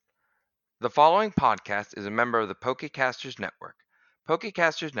The following podcast is a member of the Pokecasters Network.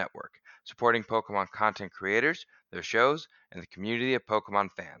 Pokecasters Network, supporting Pokemon content creators, their shows, and the community of Pokemon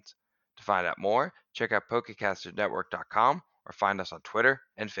fans. To find out more, check out PokecastersNetwork.com or find us on Twitter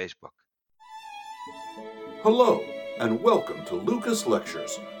and Facebook. Hello, and welcome to Lucas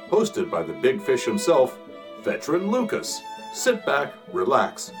Lectures, hosted by the big fish himself, Veteran Lucas. Sit back,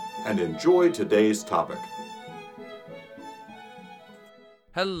 relax, and enjoy today's topic.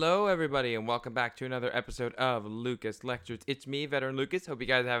 Hello, everybody, and welcome back to another episode of Lucas Lectures. It's me, Veteran Lucas. Hope you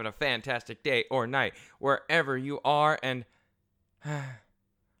guys are having a fantastic day or night, wherever you are. And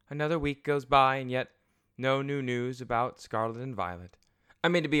another week goes by, and yet no new news about Scarlet and Violet. I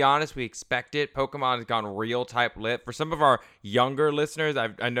mean, to be honest, we expect it. Pokemon has gone real type lit. For some of our younger listeners,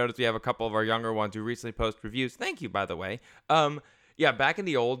 I noticed we have a couple of our younger ones who recently post reviews. Thank you, by the way. Yeah, back in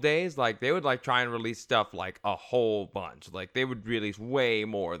the old days, they would try and release stuff a whole bunch. They would release way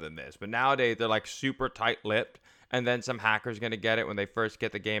more than this. But nowadays they're super tight-lipped, and then some hacker's going to get it when they first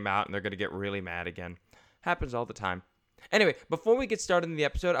get the game out, and they're going to get really mad again. Happens all the time. Anyway, before we get started in the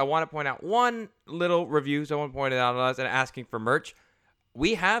episode, I want to point out one little review someone pointed out on us and asking for merch.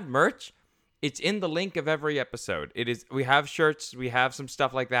 We have merch. It's in the link of every episode. We have shirts, we have some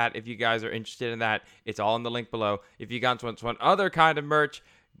stuff like that. If you guys are interested in that, it's all in the link below. If you guys want other kind of merch,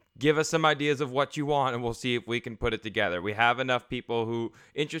 give us some ideas of what you want, and we'll see if we can put it together. We have enough people who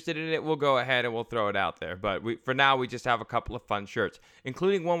interested in it. We'll go ahead and we'll throw it out there. But for now, we just have a couple of fun shirts,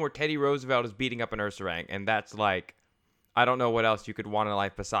 including one where Teddy Roosevelt is beating up an Ursaring, and that's I don't know what else you could want in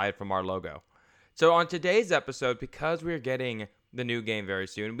life aside from our logo. So on today's episode, because we're getting the new game very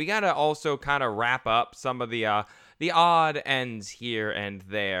soon, we gotta also kind of wrap up some of the odd ends here and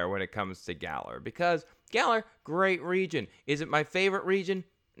there when it comes to Galar, because Galar, great region. Is it my favorite region?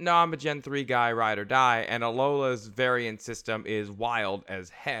 No, I'm a Gen 3 guy, ride or die, and Alola's variant system is wild as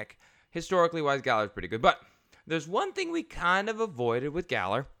heck. Historically wise, Galar's pretty good, but there's one thing we kind of avoided with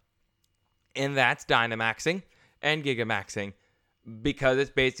Galar, and that's Dynamaxing and Gigamaxing, because it's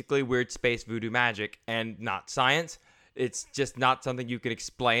basically weird space voodoo magic and not science. It's just not something you can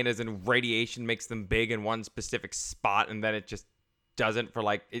explain, as in radiation makes them big in one specific spot, and then it just doesn't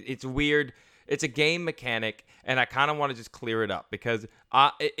for it's weird. It's a game mechanic, and I kind of want to just clear it up, because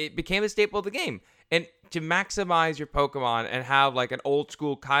it became a staple of the game. And to maximize your Pokemon and have an old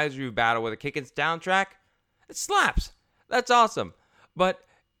school Kaiseroo battle with a kick and soundtrack, it slaps. That's awesome. But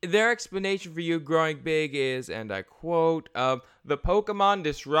their explanation for you growing big is, and I quote, the Pokemon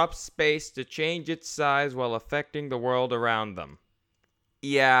disrupts space to change its size while affecting the world around them.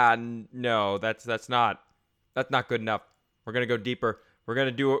 Yeah, no, that's not good enough. We're going to go deeper. We're going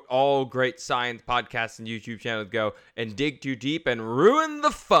to do all great science podcasts and YouTube channels go and dig too deep and ruin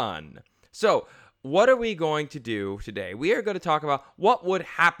the fun. So, what are we going to do today? We are going to talk about what would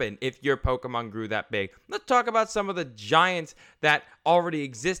happen if your Pokemon grew that big. Let's talk about some of the giants that already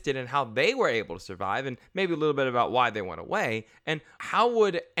existed and how they were able to survive, and maybe a little bit about why they went away, and how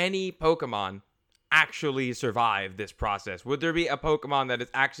would any Pokemon actually survive this process? Would there be a Pokemon that is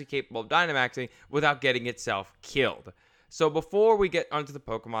actually capable of Dynamaxing without getting itself killed? So before we get onto the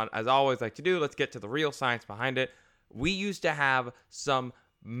Pokemon, as I always like to do, let's get to the real science behind it. We used to have some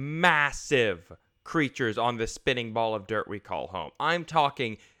massive creatures on this spinning ball of dirt we call home. I'm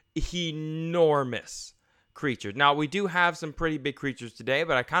talking enormous creatures. Now, we do have some pretty big creatures today,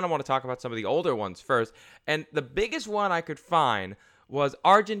 but I kind of want to talk about some of the older ones first. And the biggest one I could find was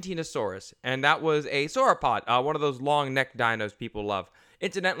Argentinosaurus, and that was a sauropod, one of those long neck dinos people love.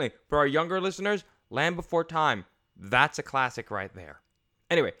 Incidentally, for our younger listeners, Land Before Time, that's a classic right there.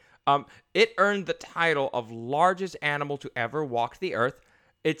 Anyway, it earned the title of largest animal to ever walk the earth.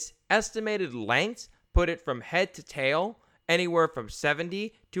 Its estimated lengths put it from head to tail anywhere from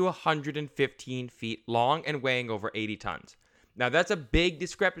 70 to 115 feet long and weighing over 80 tons. Now, that's a big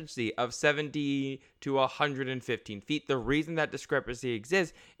discrepancy of 70 to 115 feet. The reason that discrepancy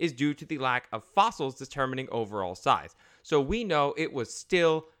exists is due to the lack of fossils determining overall size. So we know it was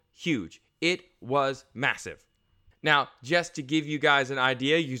still huge. It was massive. Now, just to give you guys an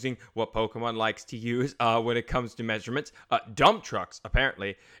idea, using what Pokemon likes to use when it comes to measurements, dump trucks,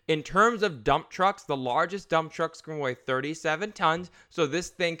 apparently. In terms of dump trucks, the largest dump trucks can weigh 37 tons, so this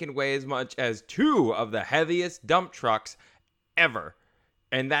thing can weigh as much as 2 of the heaviest dump trucks ever.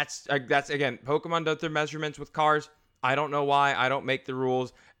 And that's again, Pokemon does their measurements with cars. I don't know why. I don't make the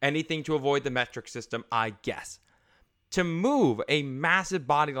rules. Anything to avoid the metric system, I guess. To move a massive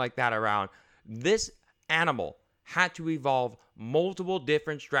body like that around, this animal had to evolve multiple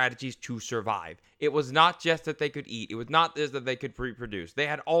different strategies to survive. It was not just that they could eat. It was not just that they could reproduce. They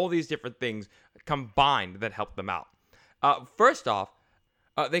had all these different things combined that helped them out. First off,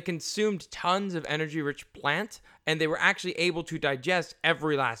 They consumed tons of energy-rich plants, and they were actually able to digest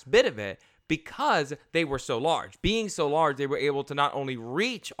every last bit of it because they were so large. Being so large, they were able to not only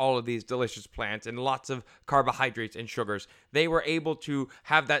reach all of these delicious plants and lots of carbohydrates and sugars, they were able to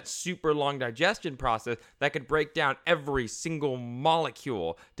have that super long digestion process that could break down every single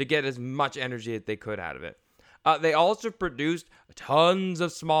molecule to get as much energy as they could out of it. They also produced tons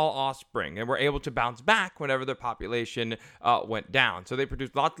of small offspring and were able to bounce back whenever their population went down. So they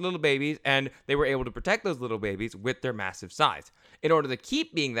produced lots of little babies, and they were able to protect those little babies with their massive size. In order to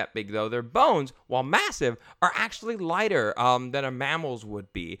keep being that big, though, their bones, while massive, are actually lighter than a mammal's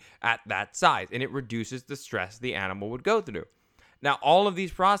would be at that size, and it reduces the stress the animal would go through. Now, all of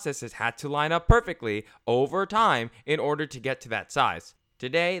these processes had to line up perfectly over time in order to get to that size.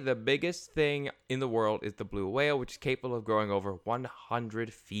 Today, the biggest thing in the world is the blue whale, which is capable of growing over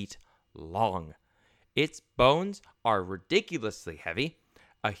 100 feet long. Its bones are ridiculously heavy.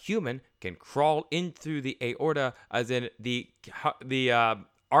 A human can crawl in through the aorta, as in the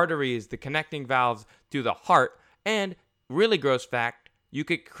arteries, the connecting valves to the heart, and really gross fact, you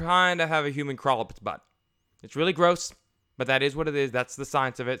could kind of have a human crawl up its butt. It's really gross, but that is what it is. That's the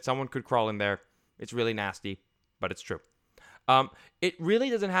science of it. Someone could crawl in there. It's really nasty, but it's true. It really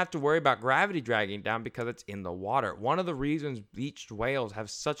doesn't have to worry about gravity dragging down because it's in the water. One of the reasons beached whales have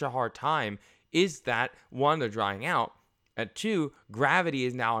such a hard time is that, one, they're drying out, and two, gravity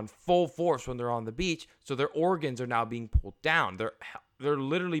is now in full force when they're on the beach, so their organs are now being pulled down. They're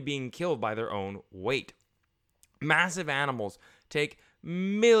literally being killed by their own weight. Massive animals take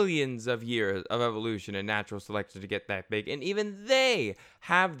millions of years of evolution and natural selection to get that big, and even they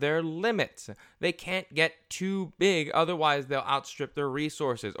have their limits. They can't get too big, otherwise they'll outstrip their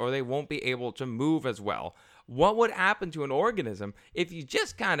resources, or they won't be able to move as well. What would happen to an organism if you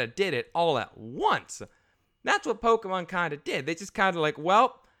just kind of did it all at once? That's what Pokemon kind of did. They just kind of like,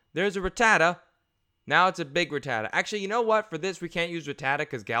 well, there's a Rattata. Now it's a big Rattata. Actually, you know what? For this, we can't use Rattata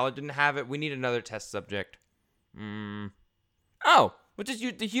because Galar didn't have it. We need another test subject. Oh, we'll just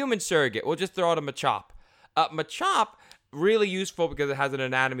use the human surrogate. We'll just throw out a Machop. Machop, really useful because it has an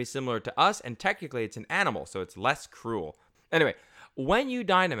anatomy similar to us, and technically it's an animal, so it's less cruel. Anyway, when you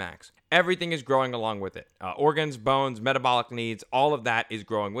Dynamax, everything is growing along with it. Organs, bones, metabolic needs, all of that is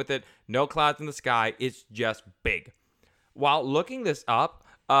growing with it. No clouds in the sky. It's just big. While looking this up,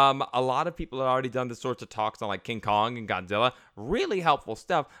 a lot of people have already done this sorts of talks on like King Kong and Godzilla. Really helpful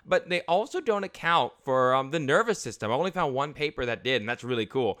stuff, but they also don't account for the nervous system. I only found one paper that did, and that's really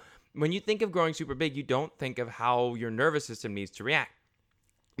cool. When you think of growing super big, you don't think of how your nervous system needs to react.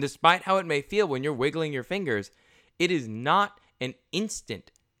 Despite how it may feel when you're wiggling your fingers, it is not an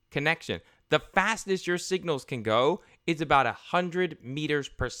instant connection. The fastest your signals can go is about 100 meters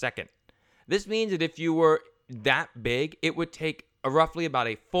per second. This means that if you were that big, it would take roughly about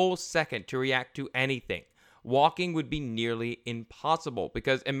a full second to react to anything. Walking would be nearly impossible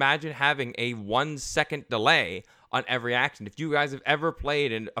because imagine having a 1 second delay on every action. If you guys have ever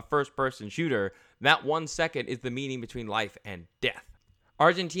played in a first-person shooter, that 1 second is the meaning between life and death.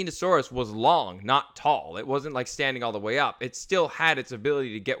 Argentinosaurus was long, not tall. It wasn't like standing all the way up. It still had its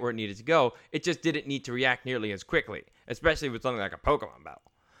ability to get where it needed to go. It just didn't need to react nearly as quickly, especially with something like a Pokemon battle.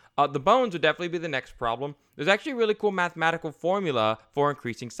 The bones would definitely be the next problem. There's actually a really cool mathematical formula for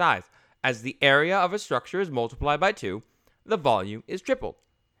increasing size. As the area of a structure is multiplied by 2, the volume is tripled.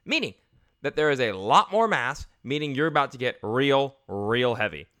 Meaning that there is a lot more mass, meaning you're about to get real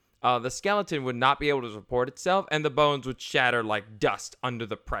heavy. The skeleton would not be able to support itself, and the bones would shatter like dust under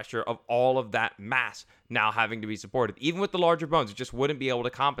the pressure of all of that mass now having to be supported. Even with the larger bones, it just wouldn't be able to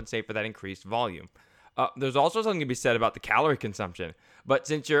compensate for that increased volume. There's also something to be said about the calorie consumption. But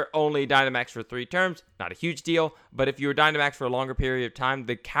since you're only Dynamax for 3 terms, not a huge deal. But if you were Dynamax for a longer period of time,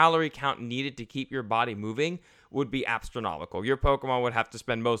 the calorie count needed to keep your body moving would be astronomical. Your Pokemon would have to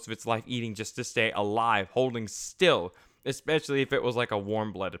spend most of its life eating just to stay alive, holding still, especially if it was like a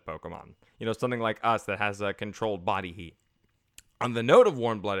warm-blooded Pokemon. You know, something like us that has a controlled body heat. On the note of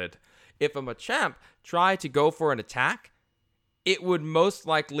warm-blooded, if a Machamp tried to go for an attack, it would most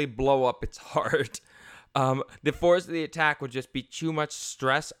likely blow up its heart. The force of the attack would just be too much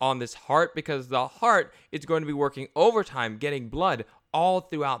stress on this heart because the heart is going to be working overtime, getting blood all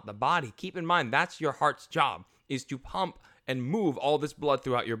throughout the body. Keep in mind, that's your heart's job, is to pump and move all this blood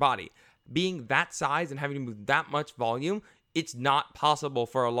throughout your body. Being that size and having to move that much volume, it's not possible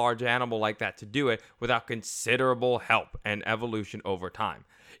for a large animal like that to do it without considerable help and evolution over time.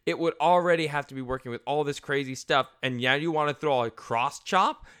 It would already have to be working with all this crazy stuff, and yeah, you want to throw a cross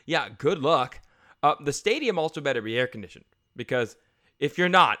chop? Yeah, good luck. The stadium also better be air conditioned, because if you're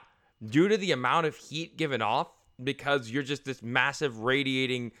not, due to the amount of heat given off, because you're just this massive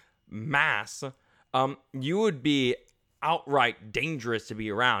radiating mass, you would be outright dangerous to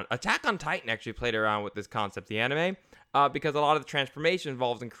be around. Attack on Titan actually played around with this concept, the anime, because a lot of the transformation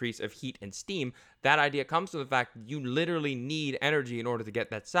involves increase of heat and steam. That idea comes from the fact that you literally need energy in order to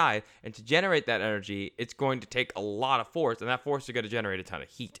get that side, and to generate that energy, it's going to take a lot of force, and that force is going to generate a ton of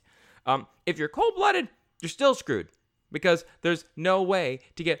heat. If you're cold-blooded, you're still screwed, because there's no way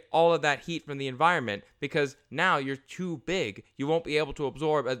to get all of that heat from the environment, because now you're too big. You won't be able to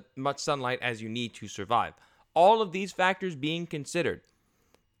absorb as much sunlight as you need to survive. All of these factors being considered,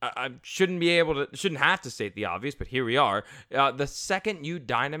 I shouldn't have to state the obvious, but here we are. The second you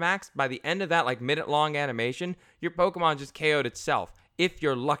Dynamax, by the end of that minute-long animation, your Pokemon just KO'd itself, if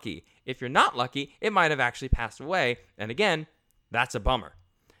you're lucky. If you're not lucky, it might have actually passed away, and again, that's a bummer.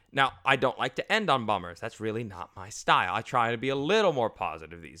 Now, I don't like to end on bummers. That's really not my style. I try to be a little more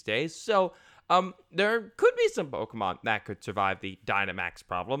positive these days, so there could be some Pokemon that could survive the Dynamax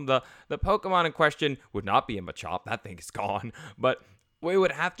problem. The Pokemon in question would not be a Machop. That thing is gone. But it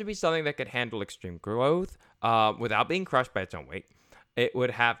would have to be something that could handle extreme growth without being crushed by its own weight. It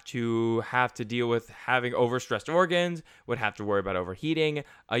would have to deal with having overstressed organs, would have to worry about overheating.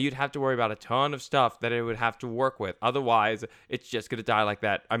 You'd have to worry about a ton of stuff that it would have to work with. Otherwise, it's just going to die like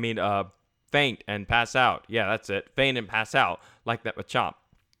that. I mean, faint and pass out. Yeah, that's it. Faint and pass out like that Machop.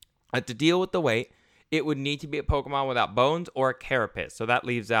 To deal with the weight, it would need to be a Pokemon without bones or a carapace. So that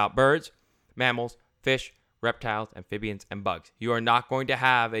leaves out birds, mammals, fish, reptiles, amphibians, and bugs. You are not going to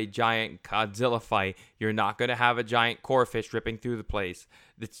have a giant Godzilla fight. You're not going to have a giant Corphish ripping through the place.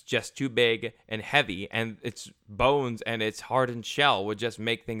 It's just too big and heavy, and its bones and its hardened shell would just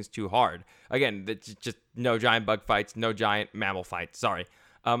make things too hard. Again, it's just no giant bug fights, no giant mammal fights. Sorry.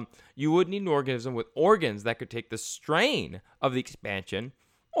 You would need an organism with organs that could take the strain of the expansion,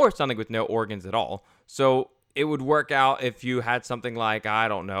 or something with no organs at all. So it would work out if you had something like, I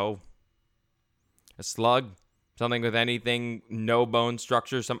don't know, a slug, something with anything, no bone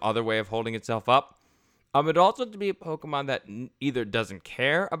structure, some other way of holding itself up. It would also have to be a Pokemon that either doesn't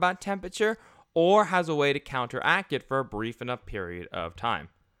care about temperature or has a way to counteract it for a brief enough period of time.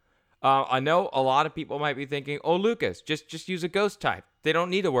 I know a lot of people might be thinking, oh, Lucas, just use a ghost type. They don't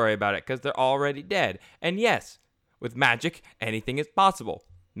need to worry about it because they're already dead. And yes, with magic, anything is possible.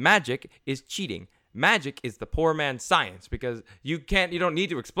 Magic is cheating. Magic is the poor man's science, because you don't need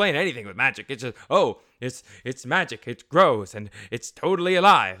to explain anything with magic. It's just, it's magic. It grows and it's totally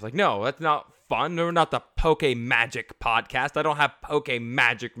alive. Like, no, that's not fun. We're not the Poke Magic podcast. I don't have Poke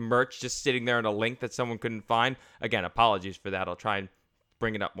Magic merch just sitting there in a link that someone couldn't find. Again, apologies for that. I'll try and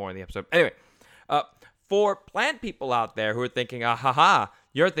bring it up more in the episode. Anyway, for plant people out there who are thinking,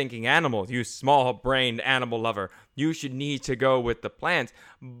 you're thinking animals, you small-brained animal lover. You should need to go with the plants.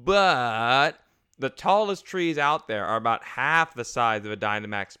 But the tallest trees out there are about half the size of a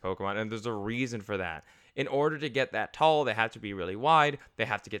Dynamax Pokemon, and there's a reason for that. In order to get that tall, they have to be really wide. They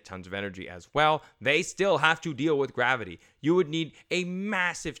have to get tons of energy as well. They still have to deal with gravity. You would need a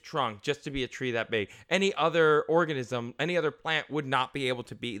massive trunk just to be a tree that big. Any other organism, any other plant would not be able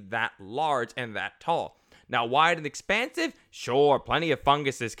to be that large and that tall. Now, wide and expansive? Sure, plenty of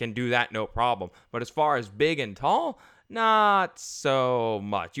funguses can do that, no problem. But as far as big and tall, not so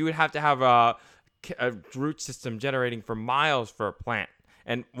much. You would have to have a root system generating for miles for a plant.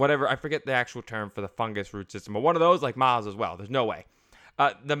 And whatever, I forget the actual term for the fungus root system, but one of those like miles as well. There's no way.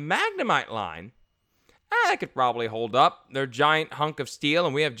 The Magnemite line, that could probably hold up. They're a giant hunk of steel,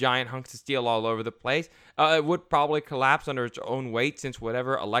 and we have giant hunks of steel all over the place. It would probably collapse under its own weight, since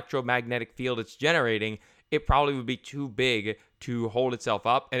whatever electromagnetic field it's generating, it probably would be too big to hold itself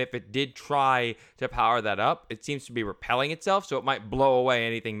up. And if it did try to power that up, it seems to be repelling itself, so it might blow away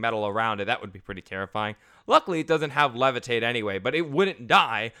anything metal around it. That would be pretty terrifying. Luckily, it doesn't have levitate anyway, but it wouldn't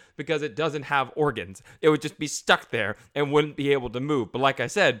die because it doesn't have organs. It would just be stuck there and wouldn't be able to move. But like I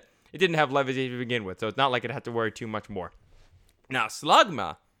said, it didn't have levitate to begin with, so it's not like it had to worry too much more. Now,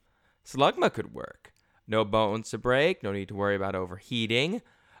 Slugma could work. No bones to break, no need to worry about overheating.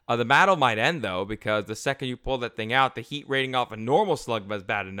 The battle might end, though, because the second you pull that thing out, the heat rating off a normal Slugma is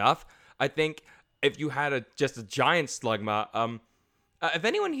bad enough. I think if you had just a giant Slugma, if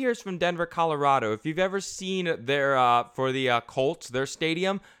anyone here is from Denver, Colorado, if you've ever seen their, for the Colts, their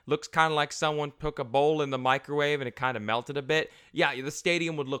stadium, looks kind of like someone took a bowl in the microwave and it kind of melted a bit. Yeah, the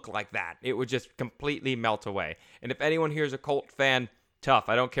stadium would look like that. It would just completely melt away. And if anyone here is a Colt fan, tough.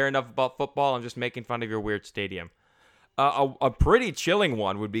 I don't care enough about football. I'm just making fun of your weird stadium. A pretty chilling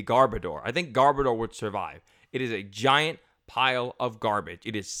one would be Garbodor. I think Garbodor would survive. It is a giant pile of garbage.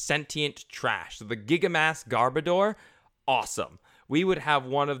 It is sentient trash. So the Gigamass Garbodor, awesome. We would have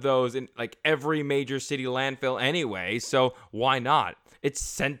one of those in like every major city landfill anyway, so why not? It's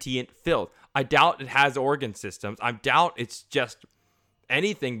sentient filth. I doubt it has organ systems. I doubt it's just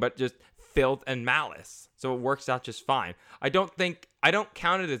anything but just filth and malice. So it works out just fine. I don't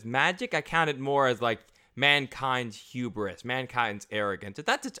count it as magic. I count it more as like mankind's hubris, mankind's arrogance.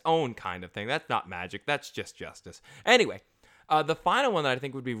 That's its own kind of thing. That's not magic. That's just justice. Anyway, the final one that I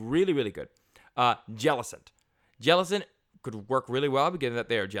think would be really, really good, Jellicent. Jellicent could work really well, given that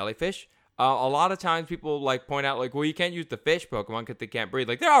they are jellyfish. A lot of times people like point out like, well, you can't use the fish Pokemon because they can't breathe.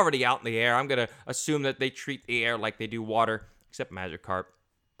 Like, they're already out in the air. I'm going to assume that they treat the air like they do water, except Magikarp.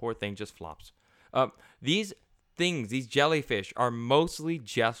 Poor thing just flops. These jellyfish are mostly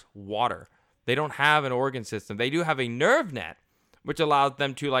just water. They don't have an organ system. They do have a nerve net, which allows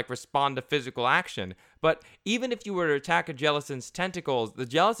them to like respond to physical action. But even if you were to attack a Jellicent's tentacles, the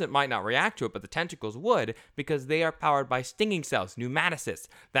Jellicent might not react to it, but the tentacles would, because they are powered by stinging cells, pneumatocysts,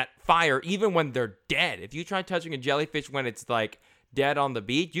 that fire even when they're dead. If you try touching a jellyfish when it's like dead on the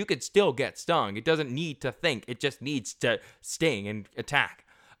beach, you could still get stung. It doesn't need to think. It just needs to sting and attack.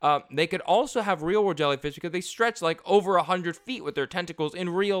 They could also have real-world jellyfish because they stretch like over 100 feet with their tentacles in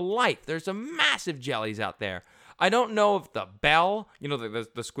real life. There's some massive jellies out there. I don't know if the bell, the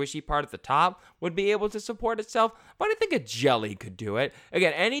squishy part at the top, would be able to support itself, but I think a jelly could do it.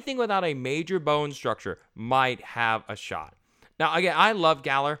 Again, anything without a major bone structure might have a shot. Now, again, I love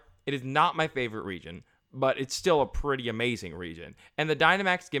Galar. It is not my favorite region, but it's still a pretty amazing region. And the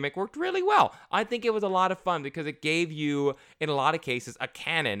Dynamax gimmick worked really well. I think it was a lot of fun because it gave you, in a lot of cases, a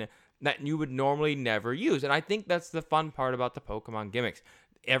cannon that you would normally never use. And I think that's the fun part about the Pokemon gimmicks.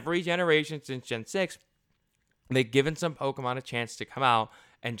 Every generation since Gen 6, they've given some Pokemon a chance to come out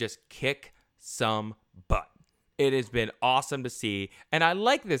and just kick some butt. It has been awesome to see, and I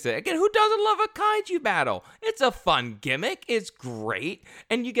like this. Again, who doesn't love a kaiju battle? It's a fun gimmick. It's great,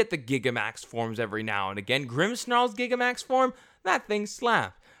 and you get the Gigamax forms every now and again. Grimmsnarl's Gigamax form, that thing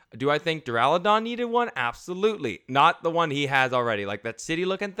slaps. Do I think Duraludon needed one? Absolutely. Not the one he has already, like that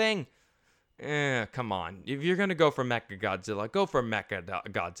city-looking thing. Come on. If you're going to go for Mecha Godzilla, go for Mecha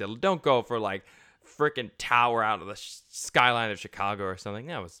Godzilla. Don't go for, like, freaking tower out of the skyline of Chicago or something.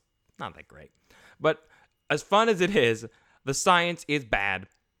 That was not that great. But as fun as it is, the science is bad,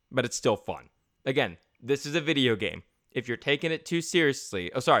 but it's still fun. Again, this is a video game. If you're taking it too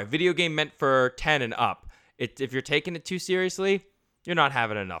seriously, video game meant for 10 and up. If you're taking it too seriously, you're not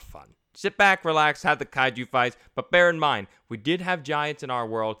having enough fun. Sit back, relax, have the kaiju fights, but bear in mind, we did have giants in our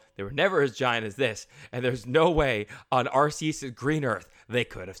world. They were never as giant as this, and there's no way on Arceus' green earth they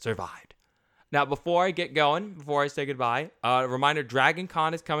could have survived. Now, before I get going, before I say goodbye, a reminder, Dragon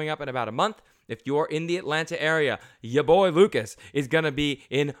Con is coming up in about a month. If you're in the Atlanta area, your boy Lucas is going to be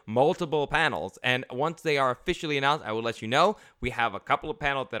in multiple panels. And once they are officially announced, I will let you know. We have a couple of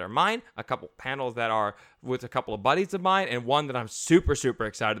panels that are mine, a couple of panels that are with a couple of buddies of mine, and one that I'm super, super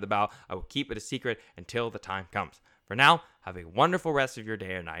excited about. I will keep it a secret until the time comes. For now, have a wonderful rest of your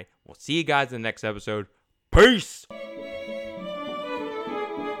day or night. We'll see you guys in the next episode. Peace!